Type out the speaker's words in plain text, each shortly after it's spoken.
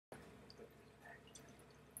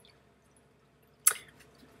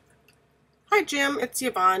Hi Jim, it's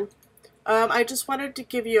Yvonne. I just wanted to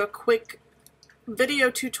give you a quick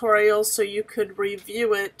video tutorial so you could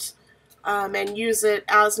review it and use it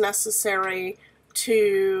as necessary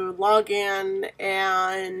to log in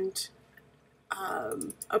and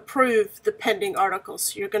approve the pending articles.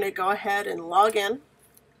 So you're going to go ahead and log in,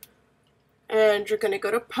 and you're going to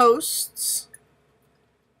go to Posts,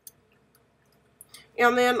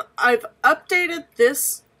 and then I've updated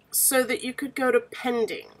this so that you could go to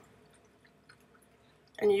Pending.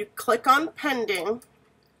 And you click on Pending,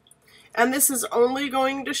 and this is only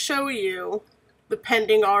going to show you the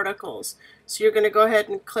pending articles. So you're going to go ahead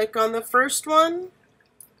and click on the first one,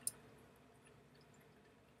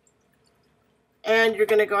 and you're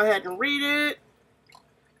going to go ahead and read it.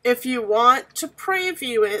 If you want to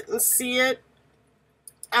preview it and see it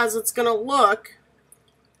as it's going to look,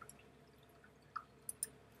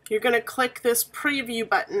 you're going to click this preview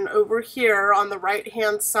button over here on the right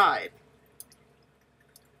hand side.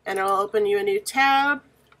 And it'll open you a new tab,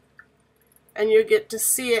 and you get to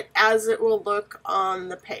see it as it will look on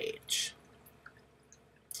the page.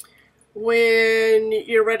 When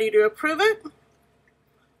you're ready to approve it,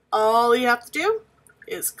 all you have to do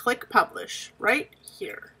is click Publish right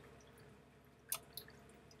here.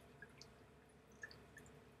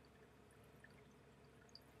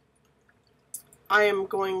 I am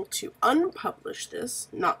going to unpublish this,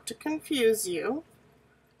 not to confuse you.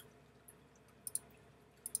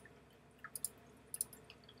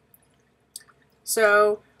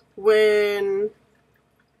 So when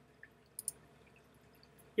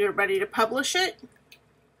you're ready to publish it,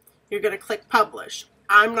 you're going to click Publish.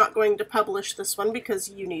 I'm not going to publish this one because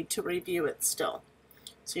you need to review it still.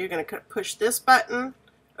 So you're going to push this button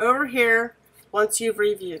over here once you've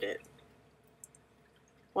reviewed it.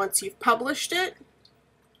 Once you've published it,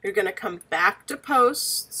 you're going to come back to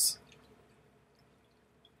Posts,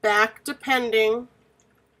 back to Pending,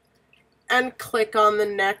 and click on the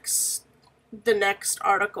next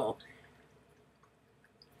article.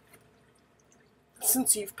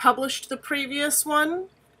 Since you've published the previous one,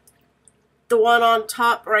 the one on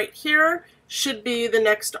top right here should be the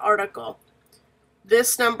next article.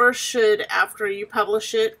 This number should, after you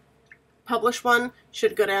publish one,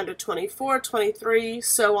 should go down to 24, 23,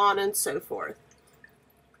 so on and so forth.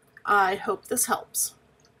 I hope this helps.